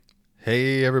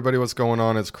Hey everybody, what's going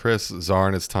on? It's Chris Czar,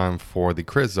 and it's time for the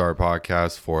Chris Czar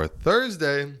podcast for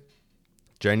Thursday,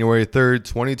 January 3rd,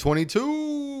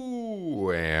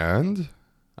 2022. And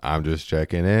I'm just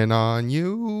checking in on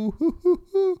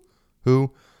you.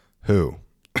 Who?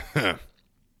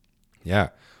 Yeah,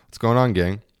 what's going on,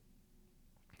 gang?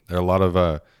 There are a lot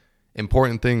of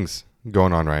important things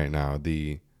going on right now.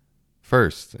 The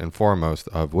first and foremost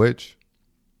of which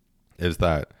is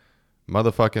that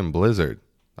motherfucking blizzard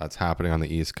that's happening on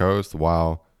the East Coast,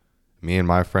 while me and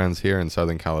my friends here in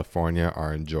Southern California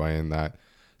are enjoying that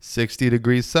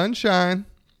 60-degree sunshine.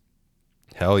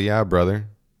 Hell yeah, brother.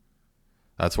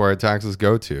 That's where our taxes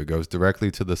go to. It goes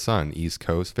directly to the sun. East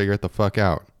Coast, figure it the fuck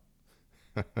out.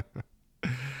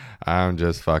 I'm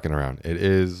just fucking around. It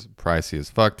is pricey as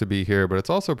fuck to be here, but it's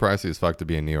also pricey as fuck to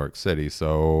be in New York City.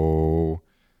 So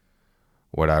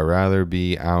would I rather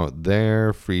be out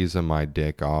there freezing my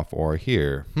dick off or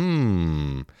here?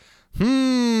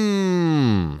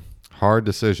 Hard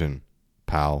decision,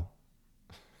 pal.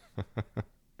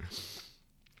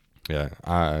 Yeah,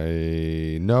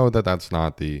 I know that that's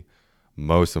not the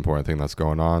most important thing that's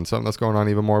going on. Something that's going on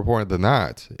even more important than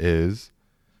that is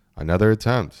another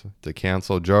attempt to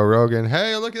cancel Joe Rogan.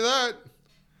 Hey, look at that.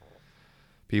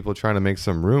 People trying to make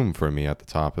some room for me at the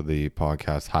top of the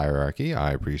podcast hierarchy.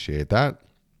 I appreciate that.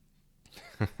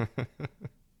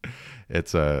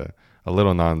 It's a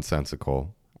little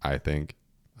nonsensical, I think.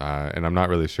 And I'm not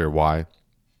really sure why.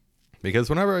 Because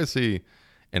whenever I see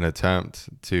an attempt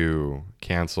to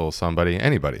cancel somebody,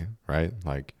 anybody, right?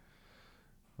 Like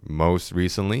most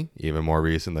recently, even more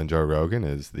recent than Joe Rogan,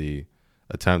 is the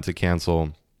attempt to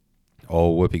cancel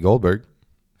old Whoopi Goldberg.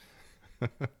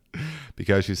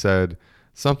 Because she said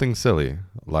something silly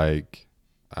like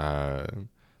the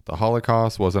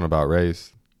Holocaust wasn't about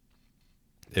race.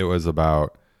 It was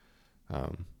about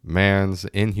man's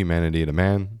inhumanity to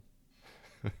man.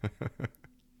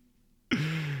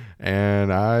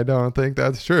 And I don't think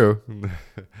that's true.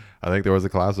 I think there was a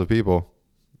class of people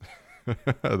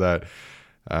that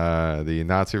the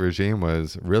Nazi regime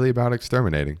was really about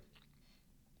exterminating.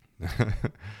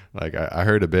 Like I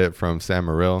heard a bit from Sam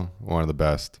Morril, one of the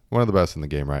best in the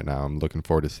game right now. I'm looking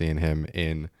forward to seeing him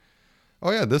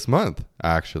this month,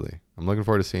 actually. I'm looking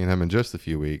forward to seeing him in just a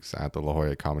few weeks at the La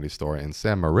Jolla Comedy Store. And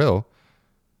Sam Morril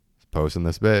is posting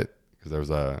this bit because there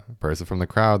was a person from the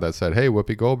crowd that said, hey,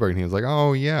 Whoopi Goldberg. And he was like,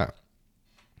 oh, yeah.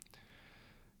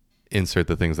 Insert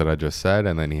the things that I just said.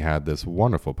 And then he had this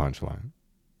wonderful punchline.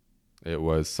 It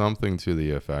was something to the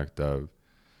effect of,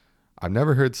 I've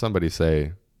never heard somebody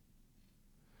say,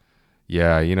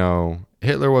 yeah, you know,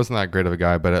 Hitler wasn't that great of a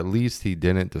guy, but at least he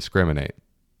didn't discriminate.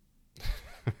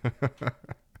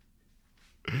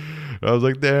 I was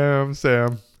like, damn,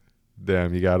 Sam.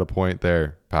 Damn, you got a point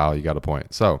there, pal. You got a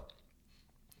point. So,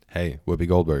 hey, Whoopi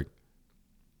Goldberg.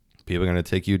 People are going to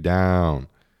take you down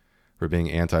for being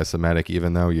anti-Semitic,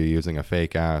 even though you're using a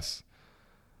fake-ass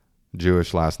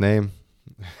Jewish last name.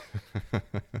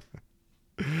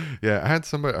 Yeah, I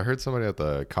heard somebody at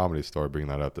the Comedy Store bring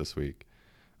that up this week.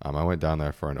 I went down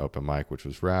there for an open mic, which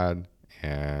was rad,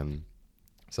 and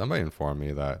somebody informed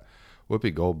me that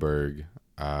Whoopi Goldberg,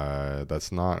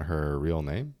 that's not her real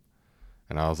name.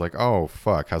 And I was like, oh,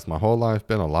 fuck, has my whole life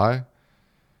been a lie?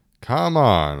 Come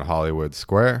on, Hollywood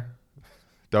Square.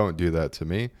 Don't do that to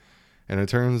me. And it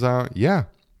turns out, yeah,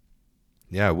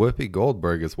 Whoopi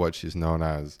Goldberg is what she's known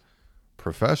as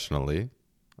professionally,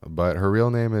 but her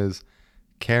real name is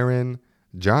Karen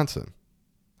Johnson.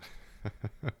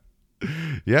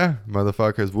 Yeah,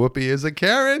 motherfuckers, Whoopi is a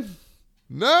Karen.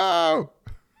 No.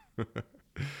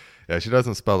 Yeah, she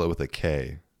doesn't spell it with a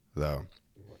K, though.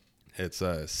 It's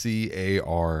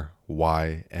Caryn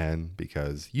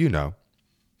because, you know,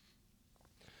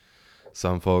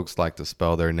 some folks like to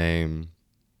spell their name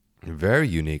very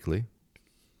uniquely,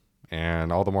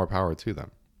 and all the more power to them.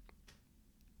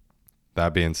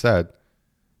 That being said,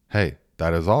 hey,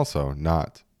 that is also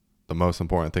not the most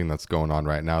important thing that's going on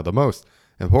right now. The most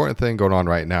important thing going on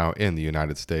right now in the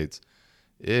United States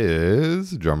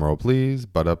is, drumroll please,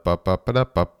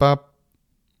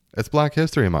 it's Black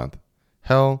History Month.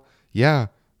 Hell yeah,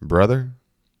 brother.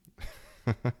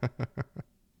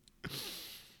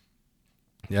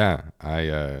 Yeah,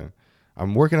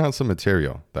 I'm working on some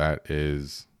material that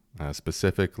is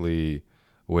specifically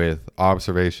with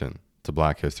observation to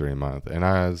Black History Month. And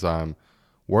as I'm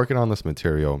working on this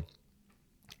material,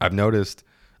 I've noticed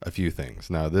a few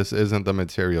things. Now, this isn't the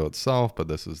material itself, but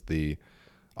this is the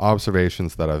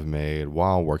observations that I've made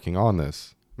while working on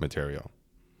this material.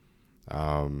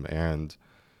 And,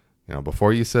 you know,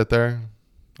 before you sit there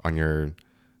on your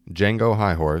Django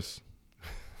high horse,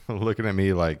 looking at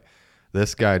me like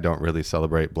this guy don't really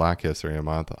celebrate Black History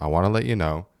Month. I want to let you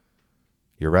know,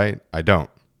 you're right, I don't.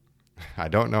 I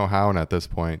don't know how, and at this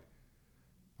point,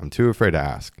 I'm too afraid to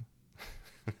ask.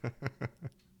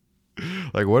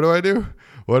 Like, what do I do?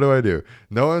 What do I do?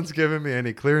 No one's given me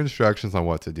any clear instructions on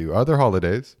what to do. Other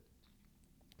holidays,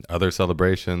 other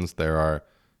celebrations, there are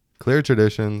clear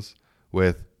traditions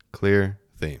with clear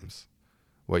themes.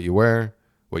 What you wear,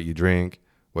 what you drink,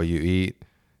 what you eat,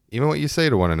 even what you say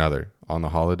to one another on the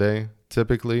holiday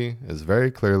typically is very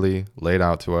clearly laid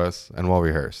out to us and well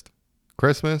rehearsed.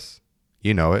 Christmas,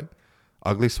 you know it.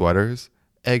 Ugly sweaters,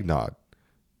 eggnog,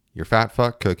 your fat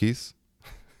fuck cookies,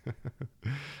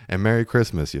 and Merry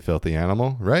Christmas, you filthy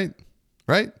animal, right?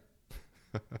 Right?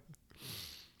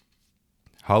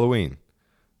 Halloween,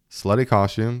 slutty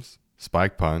costumes,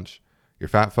 spike punch, your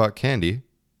fat fuck candy,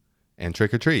 and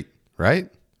trick or treat, right?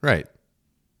 Right.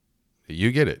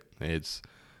 You get it. It's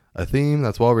a theme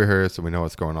that's well rehearsed and we know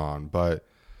what's going on. But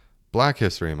Black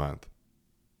History Month,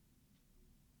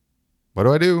 what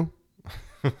do I do?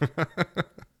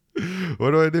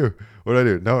 What do I do? What do I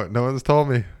do? No one's told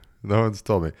me. No one's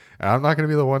told me. And I'm not going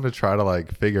to be the one to try to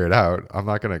like figure it out. I'm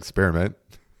not going to experiment.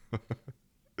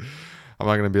 I'm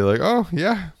not going to be like, oh,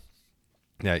 yeah.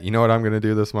 Yeah, you know what I'm going to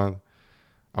do this month?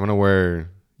 I'm going to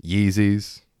wear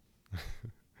Yeezys.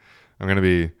 I'm going to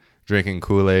be drinking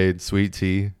Kool-Aid, sweet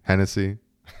tea, Hennessy.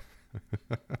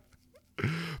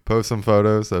 Post some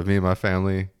photos of me and my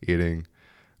family eating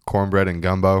cornbread and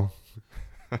gumbo.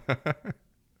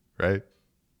 Right?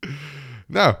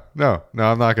 No,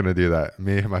 I'm not going to do that.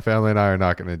 Me, my family and I are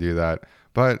not going to do that.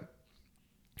 But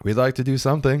we'd like to do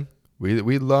something.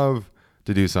 We love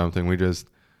to do something. We just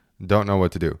don't know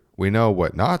what to do. We know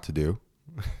what not to do.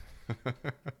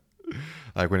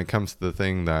 Like when it comes to the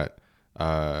thing that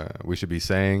we should be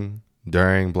saying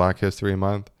during Black History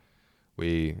Month,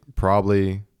 we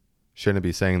probably shouldn't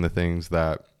be saying the things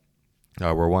that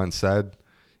were once said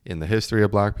in the history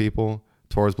of Black people,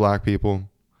 towards Black people,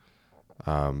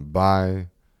 by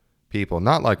people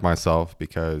not like myself,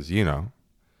 because, you know,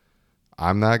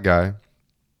 I'm that guy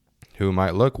who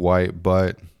might look white,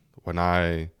 but when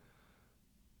I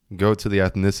go to the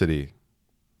ethnicity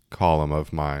column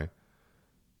of my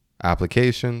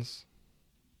applications,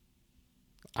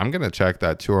 I'm going to check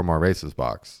that 2 or more races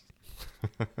box.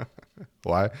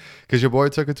 Why? Because your boy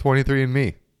took a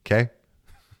 23andMe, okay?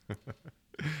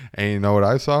 And you know what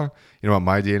I saw? You know what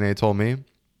my DNA told me?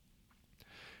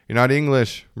 You're not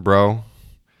English, bro.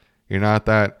 You're not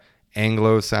that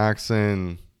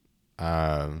Anglo-Saxon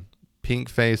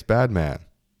pink-faced bad man.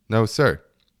 No, sir.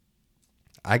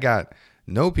 I got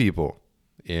no people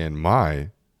in my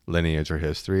lineage or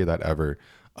history that ever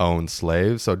owned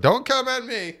slaves. So don't come at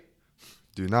me.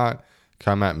 Do not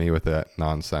come at me with that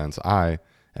nonsense. I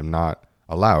am not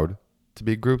allowed to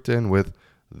be grouped in with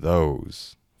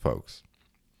those folks.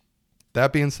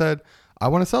 That being said, I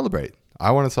want to celebrate.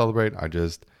 I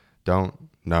just don't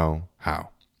know how.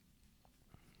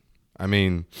 I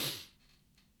mean,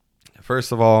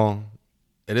 first of all,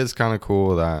 it is kind of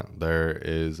cool that there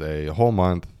is a whole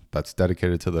month that's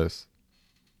dedicated to this.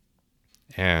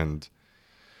 And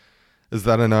is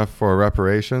that enough for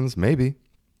reparations? Maybe.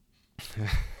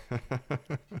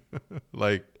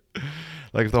 like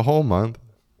the whole month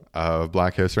of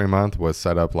Black History Month was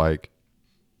set up like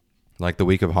the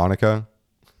week of Hanukkah,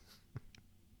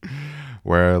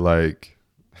 where like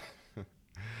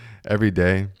every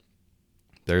day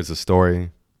there's a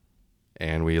story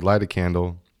and we light a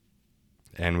candle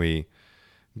and we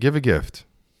give a gift.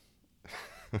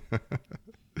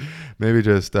 Maybe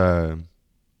just send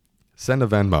a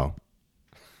Venmo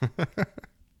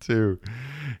to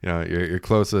your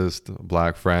closest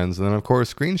Black friends, and then of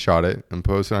course screenshot it and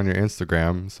post it on your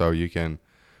Instagram so you can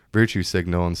virtue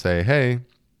signal and say, hey,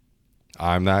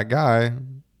 I'm that guy.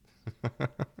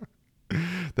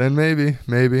 Then maybe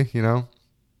the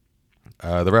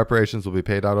reparations will be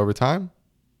paid out over time,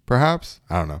 perhaps.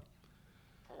 I don't know,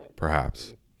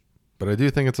 perhaps, but I do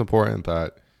think it's important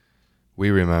that we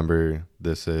remember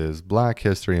this is Black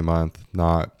History Month,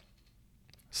 not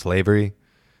Slavery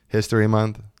History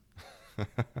Month.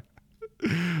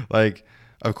 Like,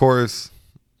 of course,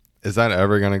 is that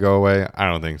ever going to go away? I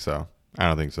don't think so.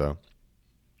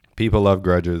 People love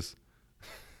grudges.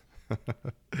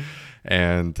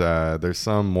 And there's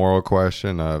some moral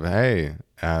question of, hey,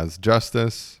 has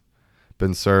justice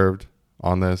been served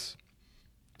on this?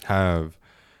 Have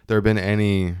there been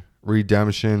any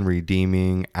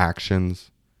redeeming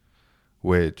actions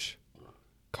which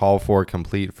call for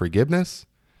complete forgiveness?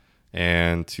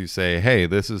 And to say, hey,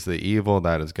 this is the evil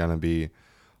that is going to be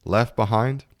left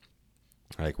behind.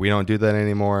 Like, we don't do that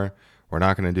anymore. We're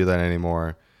not going to do that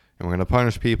anymore. and we're going to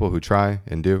punish people who try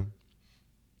and do.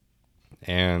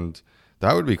 And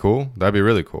that would be cool. That'd be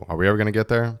really cool. Are we ever going to get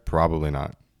there? Probably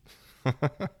not.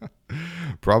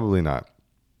 Probably not.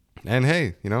 And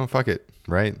hey, fuck it,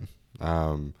 right?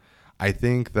 I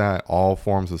think that all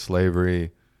forms of slavery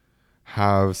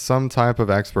have some type of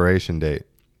expiration date.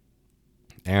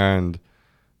 And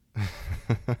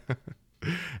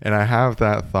and I have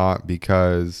that thought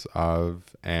because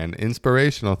of an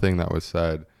inspirational thing that was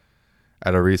said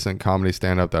at a recent comedy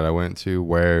stand-up that I went to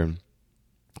where,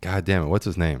 God damn it, what's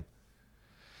his name?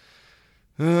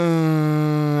 I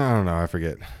don't know, I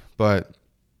forget. But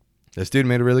this dude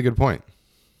made a really good point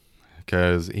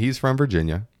because he's from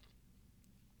Virginia.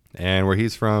 And where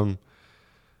he's from,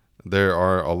 there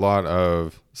are a lot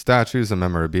of statues and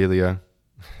memorabilia,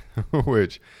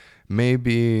 which may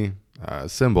be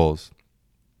symbols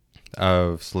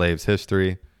of slaves'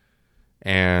 history.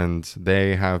 And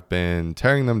they have been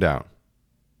tearing them down,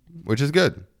 which is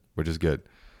good,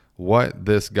 What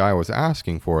this guy was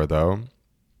asking for, though,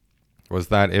 was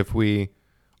that if we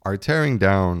are tearing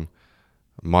down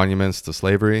monuments to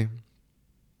slavery,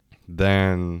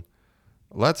 then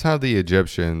let's have the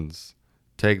Egyptians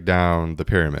take down the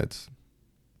pyramids.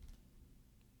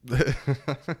 I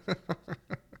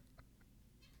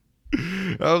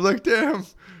was like, damn,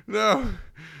 no,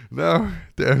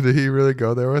 damn, did he really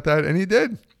go there with that? And he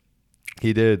did.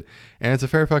 And it's a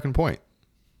fair fucking point,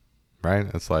 right?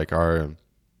 It's like, are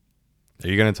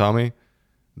you going to tell me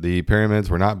the pyramids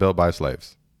were not built by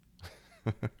slaves?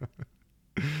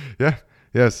 Yeah,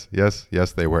 yes,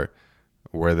 they were.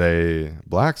 Were they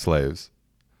black slaves?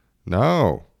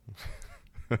 No.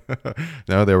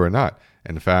 No, they were not.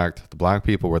 In fact, the black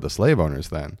people were the slave owners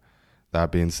then.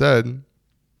 That being said,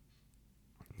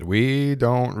 we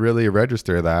don't really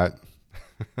register that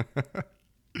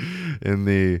in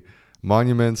the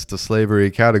monuments to slavery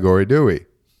category, do we?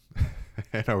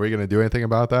 And are we going to do anything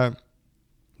about that?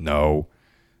 No,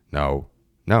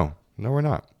 we're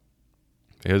not.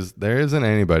 Because there isn't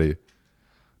anybody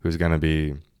who's going to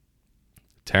be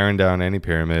tearing down any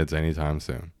pyramids anytime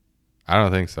soon. I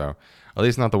don't think so. At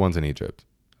least not the ones in Egypt.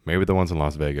 Maybe the ones in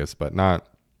Las Vegas, but not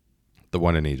the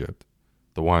one in Egypt.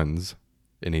 The ones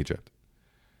in Egypt.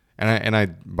 And I,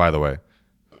 by the way,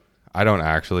 I don't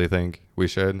actually think we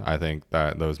should. I think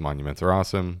that those monuments are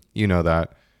awesome. You know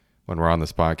that when we're on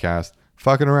this podcast,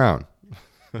 fucking around.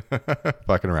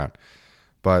 Fucking around.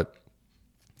 But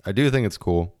I do think it's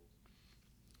cool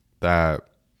that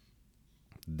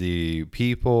the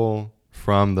people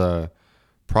from the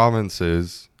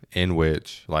provinces in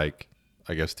which, like,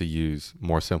 I guess to use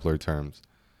more simpler terms,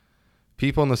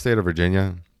 people in the state of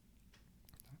Virginia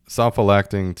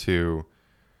self-electing to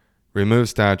remove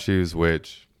statues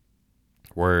which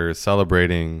were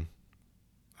celebrating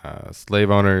slave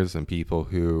owners and people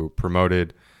who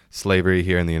promoted slavery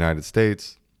here in the United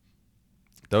States.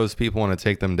 Those people want to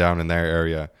take them down in their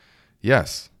area.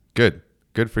 Yes, good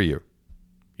for you.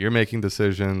 You're making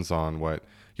decisions on what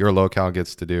your locale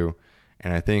gets to do.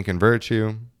 And I think in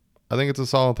virtue, I think it's a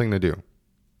solid thing to do.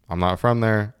 I'm not from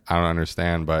there. I don't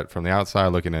understand. But from the outside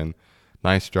looking in,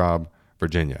 nice job,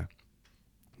 Virginia.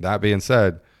 That being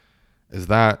said, is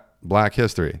that Black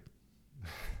history?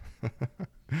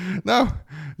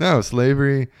 No,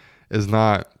 slavery is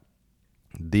not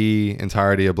the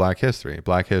entirety of Black history.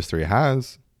 Black history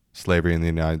has slavery in the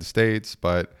United States,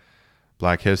 but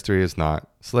Black history is not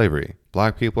slavery.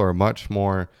 Black people are much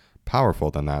more powerful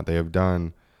than that. They have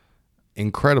done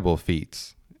incredible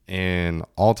feats in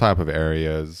all type of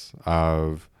areas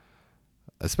of,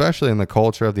 especially in the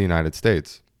culture of the United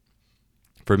States.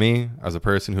 For me, as a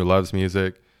person who loves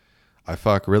music, I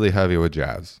fuck really heavy with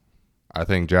jazz. I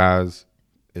think jazz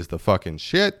is the fucking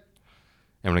shit.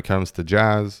 And when it comes to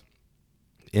jazz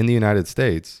in the United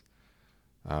States,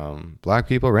 Black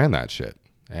people ran that shit.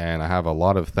 And I have a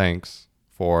lot of thanks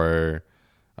for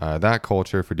that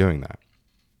culture for doing that.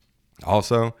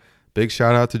 Also, big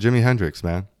shout out to Jimi Hendrix,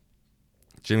 man.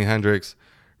 Jimi Hendrix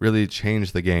really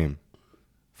changed the game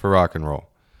for rock and roll.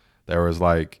 There was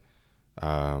like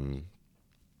other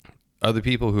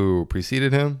people who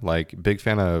preceded him, like big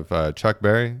fan of Chuck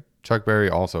Berry. Chuck Berry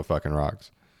also fucking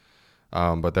rocks.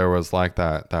 But there was like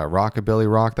that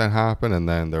rockabilly rock that happened, and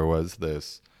then there was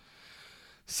this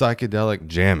psychedelic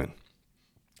jamming,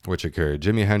 which occurred.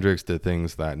 Jimi Hendrix did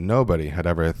things that nobody had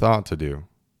ever thought to do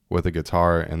with a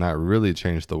guitar, and that really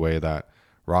changed the way that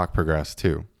rock progressed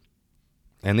too.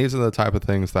 And these are the type of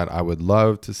things that I would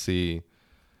love to see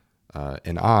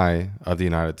an eye of the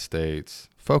United States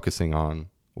focusing on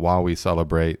while we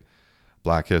celebrate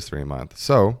Black History Month.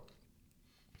 So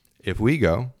if we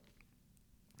go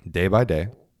day by day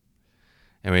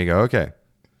and we go, okay,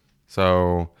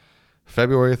 so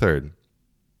February 3rd,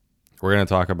 we're going to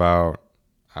talk about,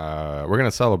 we're going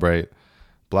to celebrate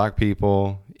Black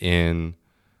people in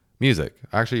music.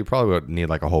 Actually, you probably would need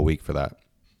like a whole week for that.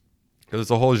 Because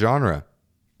it's a whole genre.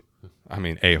 I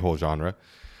mean, a whole genre.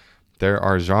 There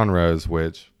are genres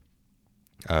which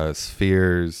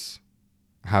spheres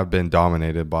have been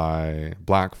dominated by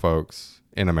Black folks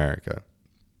in America.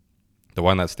 The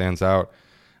one that stands out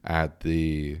at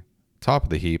the top of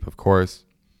the heap, of course,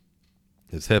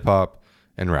 is hip-hop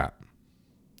and rap.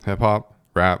 Hip-hop,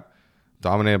 rap,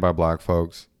 dominated by Black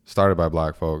folks, started by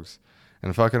Black folks,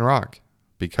 and fucking rock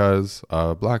because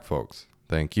of Black folks.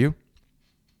 Thank you.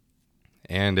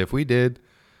 And if we did,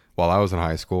 while I was in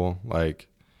high school, like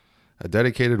a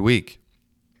dedicated week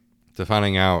to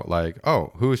finding out, like,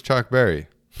 oh, who's Chuck Berry?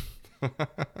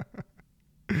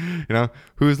 You know,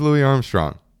 who's Louis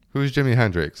Armstrong? Who's Jimi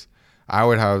Hendrix? I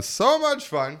would have so much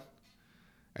fun.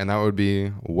 And that would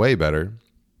be way better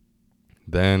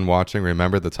than watching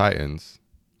Remember the Titans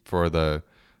for the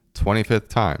 25th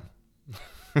time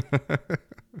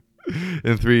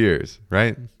in 3 years,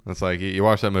 right? It's like you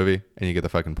watch that movie and you get the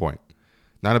fucking point.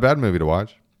 Not a bad movie to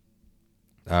watch.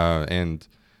 And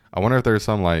I wonder if there's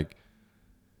some like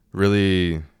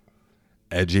really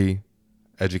edgy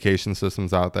education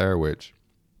systems out there which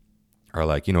are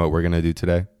like, you know what we're going to do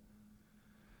today?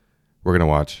 We're going to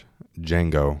watch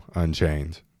Django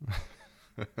Unchained.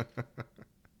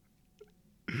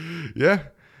 Yeah.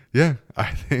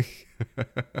 I think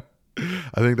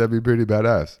that'd be pretty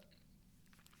badass.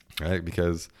 Right?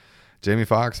 Because Jamie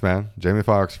Foxx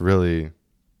really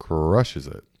crushes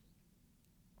it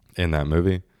in that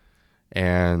movie.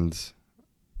 And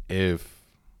if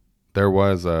there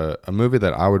was a movie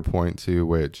that I would point to,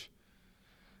 which,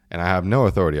 and I have no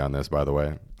authority on this, by the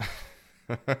way.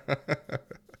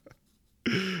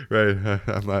 Right.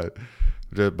 I'm not,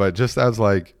 but just as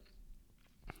like,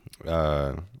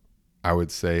 I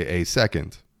would say a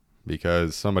second,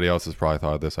 because somebody else has probably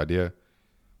thought of this idea.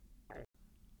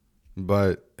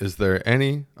 But is there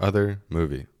any other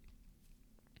movie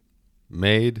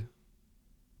made,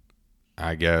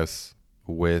 I guess,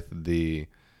 with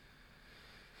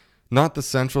not the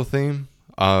central theme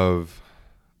of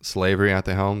slavery at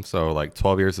the helm? So like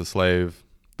 12 Years a Slave,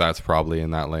 that's probably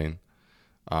in that lane.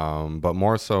 But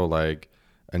more so like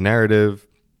a narrative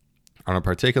on a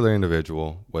particular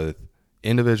individual with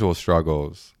individual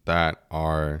struggles that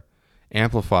are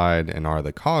amplified and are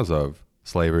the cause of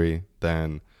slavery,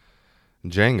 then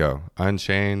Django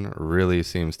Unchained really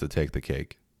seems to take the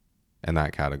cake in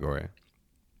that category.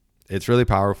 It's really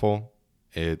powerful.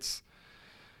 It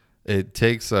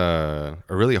takes a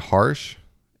really harsh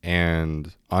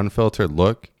and unfiltered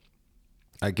look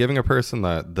at giving a person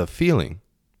the feeling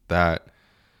that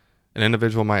an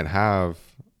individual might have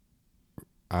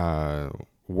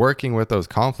working with those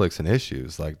conflicts and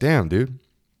issues. Like, damn, dude.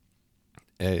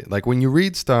 Like when you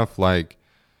read stuff like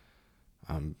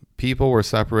people were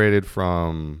separated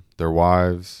from their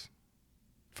wives,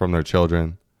 from their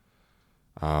children,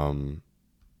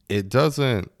 it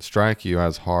doesn't strike you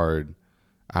as hard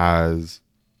as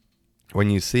when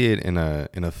you see it in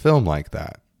a film like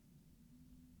that.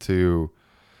 To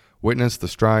witness the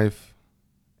strife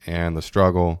and the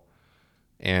struggle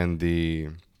and the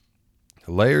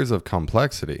layers of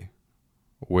complexity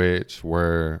which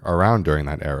were around during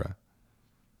that era,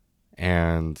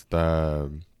 and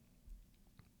the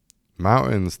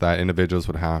mountains that individuals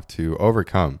would have to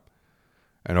overcome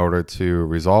in order to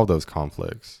resolve those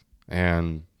conflicts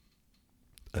and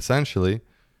essentially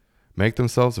make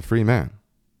themselves a free man.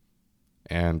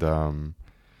 And,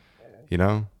 you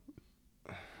know,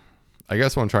 I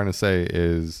guess what I'm trying to say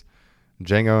is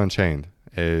Django Unchained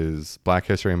is Black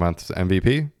History Month's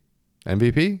MVP.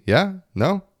 MVP? Yeah?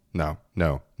 No?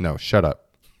 Shut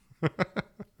up.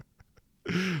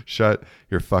 Shut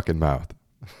your fucking mouth.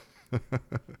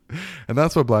 And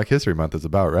that's what Black History Month is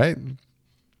about, right?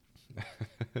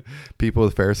 People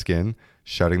with fair skin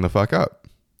shutting the fuck up.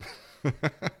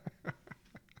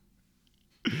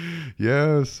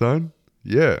 Yeah, son.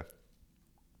 Yeah.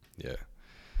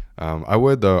 I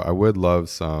would love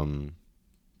some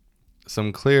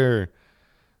clear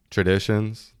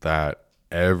traditions that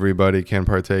everybody can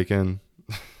partake in,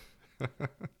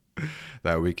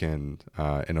 that we can,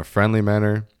 in a friendly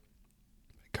manner,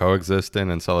 coexist in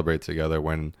and celebrate together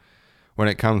when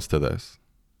it comes to this.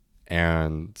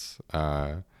 And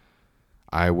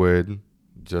I would,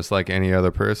 just like any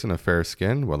other person of fair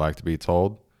skin, would like to be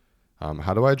told,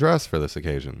 how do I dress for this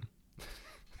occasion?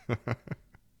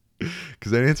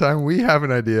 Because anytime we have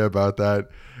an idea about that,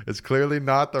 it's clearly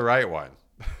not the right one.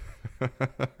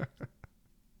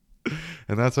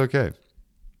 And that's okay.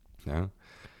 Yeah.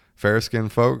 Fair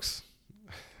skinned folks,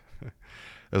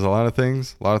 There's a lot of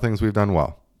things we've done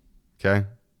well. Okay.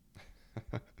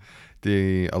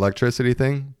 The electricity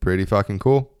thing, pretty fucking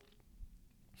cool.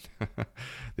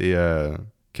 The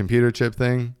computer chip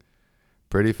thing,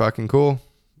 pretty fucking cool.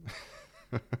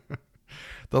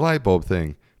 The light bulb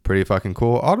thing, pretty fucking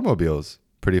cool. Automobiles,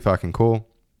 pretty fucking cool.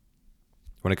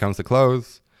 When it comes to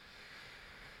clothes,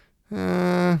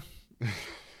 when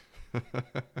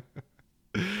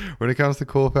it comes to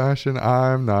cool fashion,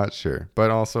 I'm not sure.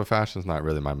 But also, fashion's not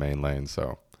really my main lane,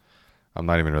 so I'm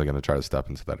not even really going to try to step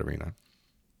into that arena.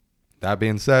 That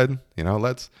being said,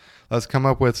 let's come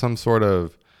up with some sort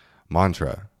of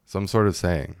mantra, some sort of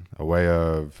saying, a way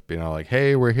of being like,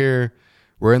 hey, we're here,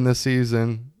 we're in this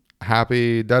season,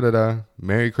 happy da-da-da,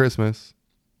 Merry Christmas.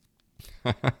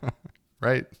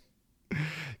 Right?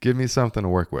 Give me something to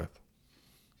work with.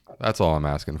 That's all I'm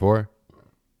asking for.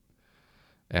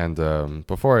 And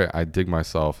before I dig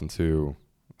myself into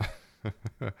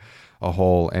a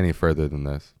hole any further than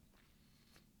this,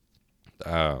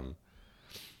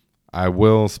 I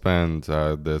will spend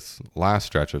this last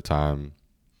stretch of time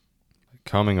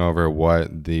coming over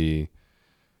what the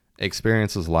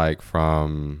experience is like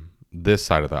from this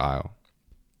side of the aisle.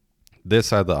 This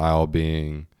side of the aisle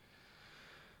being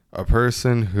a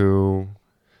person who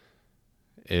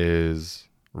is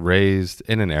raised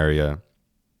in an area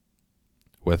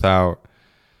without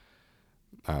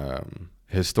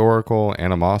historical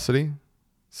animosity.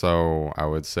 So I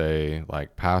would say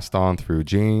like passed on through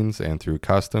genes and through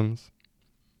customs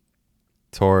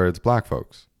towards black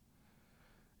folks.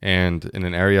 And in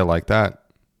an area like that,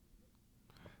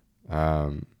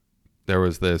 there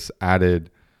was this added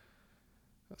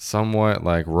somewhat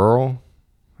like rural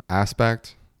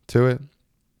aspect to it.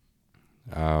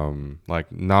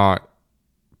 Like not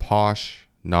posh,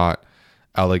 not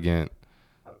elegant,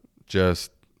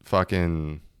 just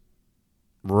fucking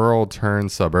rural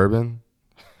turned suburban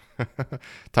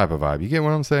type of vibe. You get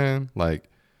what I'm saying? Like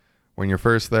when you're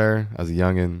first there as a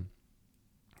youngin',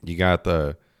 you got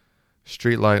the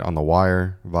street light on the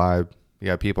wire vibe. You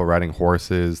got people riding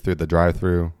horses through the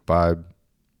drive-through vibe.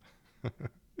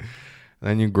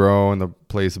 Then you grow and the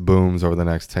place booms over the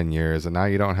next 10 years. And now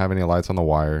you don't have any lights on the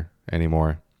wire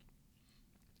anymore.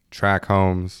 Track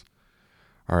homes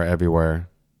are everywhere.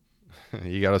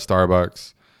 You got a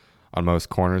Starbucks on most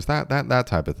corners. That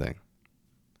type of thing.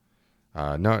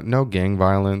 No gang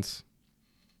violence.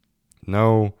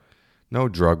 No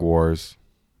drug wars.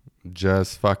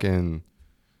 Just fucking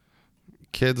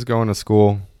kids going to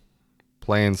school,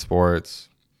 playing sports,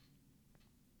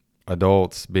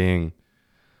 adults being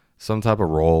some type of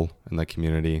role in the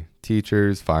community,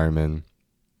 teachers, firemen,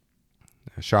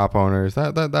 shop owners,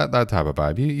 that type of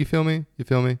vibe. You feel me? You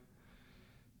feel me?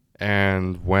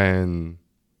 And when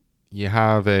you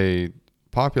have a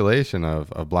population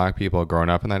of black people growing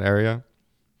up in that area,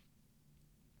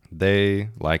 they,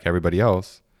 like everybody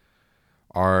else,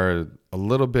 are a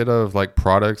little bit of like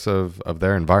products of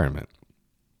their environment.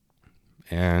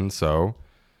 And so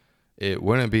it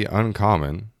wouldn't be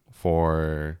uncommon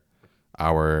for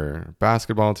our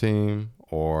basketball team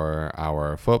or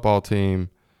our football team,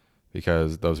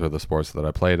 because those were the sports that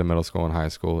I played in middle school and high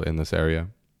school in this area,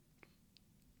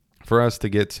 for us to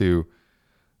get to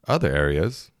other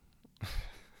areas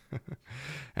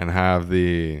and have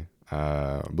the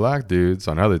black dudes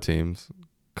on other teams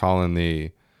calling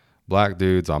the black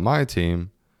dudes on my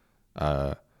team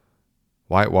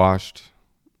whitewashed.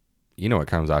 You know what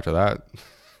comes after that.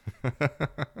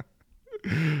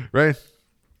 Right?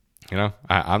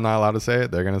 I'm not allowed to say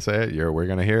it. They're going to say it. We're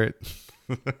going to hear it.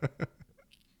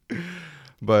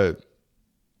 But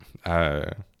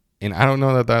and I don't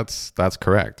know that that's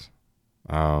correct.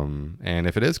 And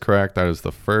if it is correct, that is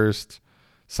the first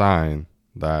sign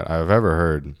that I've ever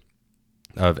heard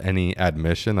of any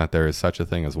admission that there is such a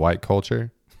thing as white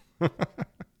culture. Because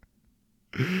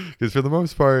for the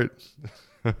most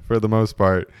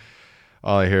part,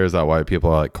 all I hear is that white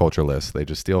people are like cultureless. They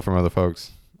just steal from other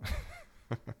folks.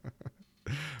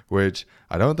 Which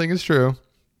I don't think is true.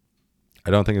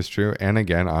 And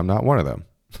again, I'm not one of them.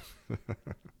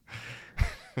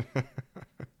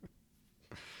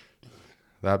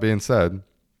 That being said,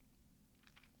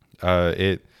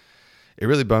 it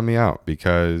really bummed me out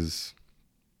because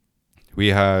we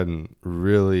had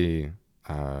really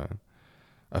a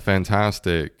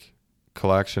fantastic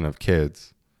collection of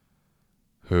kids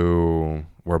who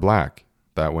were black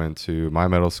that went to my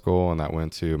middle school and that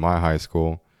went to my high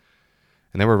school,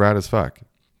 and they were rad as fuck.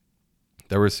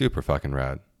 They were super fucking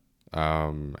rad.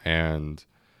 And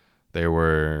they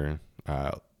were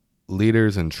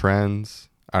leaders and trends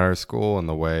at our school in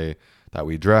the way that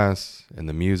we dress, in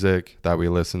the music that we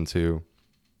listen to.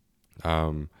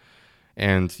 And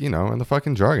and, you know, in the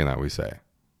fucking jargon that we say.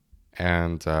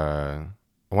 And I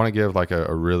want to give like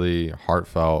a really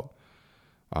heartfelt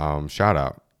shout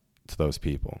out to those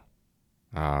people.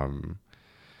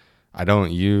 I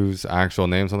don't use actual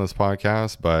names on this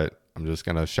podcast, but I'm just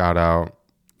going to shout out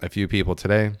a few people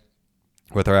today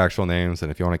with their actual names.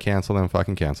 And if you want to cancel them,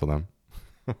 fucking cancel them.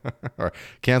 Or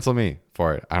cancel me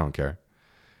for it. I don't care.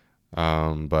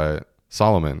 But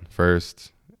Solomon,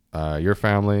 first, your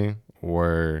family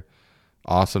were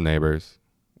awesome neighbors.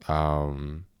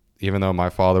 Even though my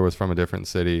father was from a different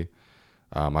city,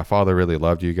 my father really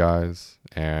loved you guys.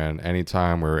 And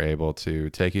anytime we were able to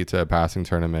take you to a passing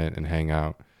tournament and hang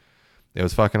out, it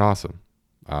was fucking awesome.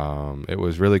 It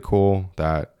was really cool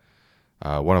that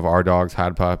one of our dogs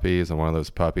had puppies, and one of those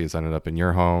puppies ended up in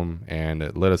your home, and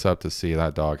it lit us up to see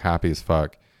that dog happy as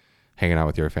fuck hanging out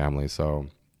with your family. So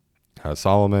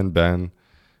Solomon, Ben,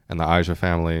 and the Aisha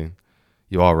family,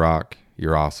 you all rock.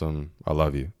 You're awesome. I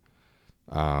love you.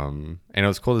 And it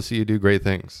was cool to see you do great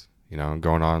things, you know,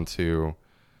 going on to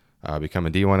become a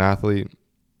D1 athlete,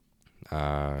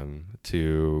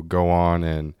 to go on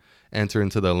and enter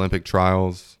into the Olympic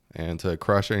trials, and to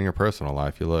crush it in your personal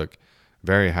life. You look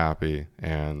very happy,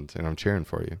 and I'm cheering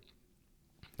for you.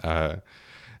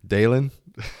 Dalen,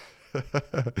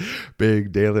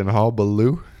 big Dalen Hall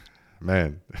Baloo,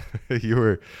 man, you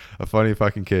were a funny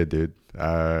fucking kid, dude.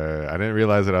 I didn't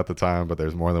realize it at the time, but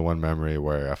there's more than one memory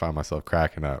where I found myself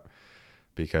cracking up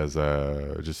because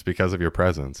just because of your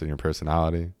presence and your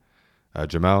personality.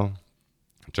 Jamel,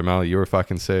 you were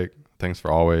fucking sick. Thanks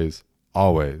for always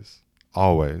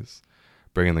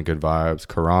bringing the good vibes.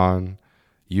 Karan,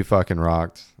 you fucking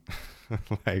rocked.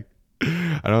 Like,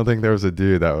 I don't think there was a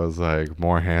dude that was like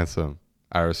more handsome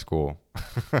out of school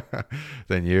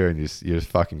than you, and you just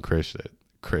fucking crushed it.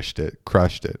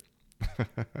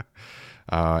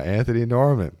 Anthony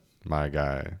Norman, my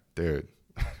guy, dude.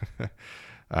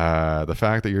 The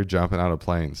fact that you're jumping out of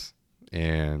planes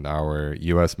in our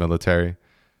U.S. military,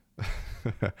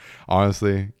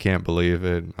 honestly, can't believe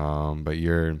it. But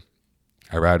you're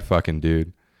a rad fucking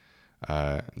dude.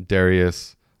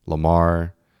 Darius,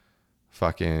 Lamar,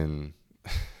 fucking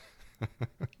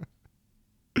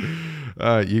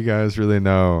you guys really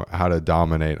know how to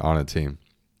dominate on a team.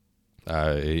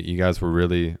 You guys were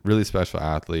really, really special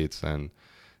athletes and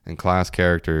class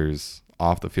characters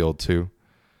off the field too.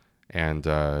 And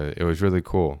it was really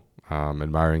cool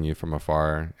admiring you from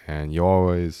afar. And you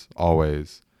always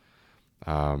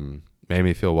made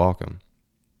me feel welcome.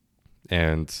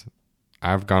 And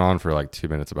I've gone on for like 2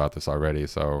 minutes about this already,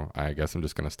 so I guess I'm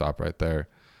just going to stop right there.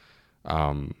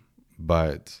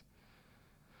 But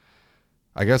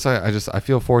I guess I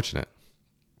feel fortunate.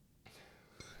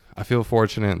 I feel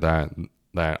fortunate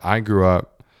that I grew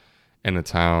up in a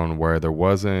town where there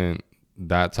wasn't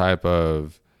that type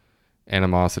of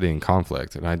animosity and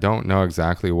conflict. And I don't know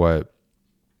exactly what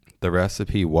the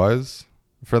recipe was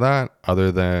for that,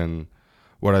 other than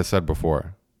what I said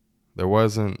before. There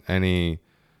wasn't any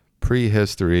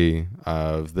prehistory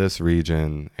of this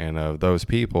region and of those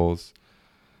peoples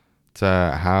to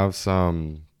have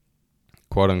some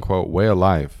quote unquote way of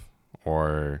life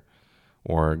or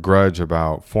grudge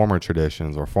about former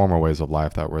traditions or former ways of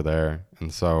life that were there.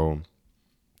 And so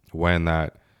when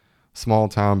that small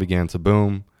town began to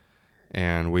boom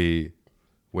and we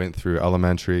went through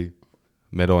elementary,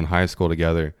 middle, and high school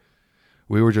together,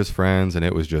 we were just friends, and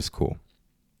it was just cool.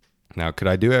 Now, could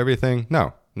I do everything?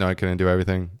 No, I couldn't do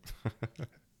everything.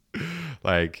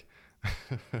 Like,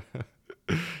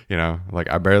 you know, like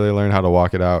I barely learned how to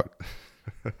walk it out.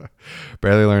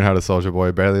 Barely learned how to soldier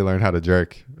boy, barely learned how to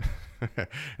jerk.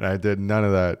 And I did none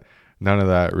of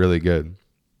that really good.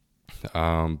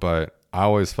 But I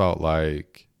always felt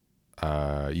like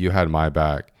you had my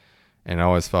back, and I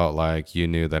always felt like you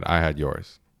knew that I had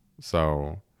yours.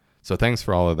 So thanks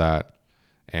for all of that.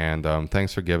 And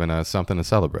thanks for giving us something to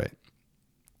celebrate.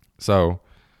 So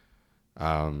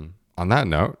on that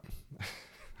note,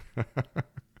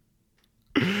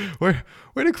 way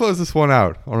to close this one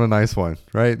out on a nice one,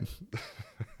 right?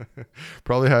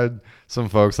 Probably had some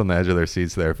folks on the edge of their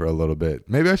seats there for a little bit.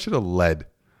 Maybe I should have led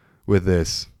with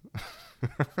this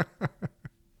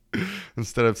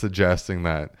instead of suggesting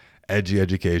that edgy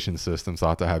education systems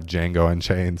ought to have Django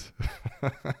Unchained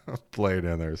played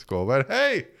in their school. But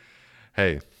hey,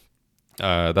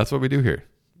 that's what we do here.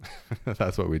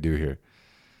 That's what we do here.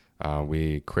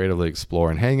 We creatively explore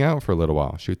and hang out for a little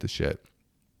while, shoot the shit.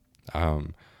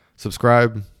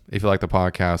 Subscribe if you like the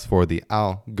podcast for the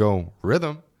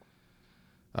algorithm.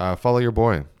 Follow your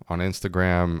boy on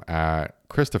Instagram at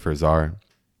Christopher Czar.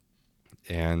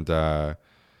 And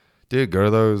dude, go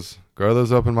to those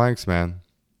open mics, man.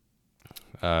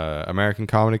 American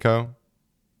Comedy Co.,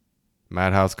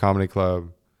 Madhouse Comedy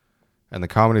Club, and the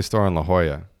Comedy Store in La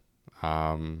Jolla.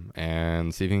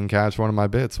 And see if you can catch one of my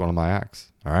bits, one of my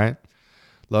acts. All right.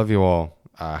 Love you all.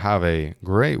 Have a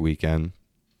great weekend.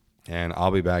 And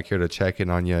I'll be back here to check in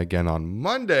on you again on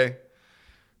Monday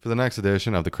for the next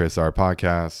edition of the Chris R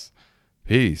Podcast.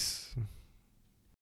 Peace.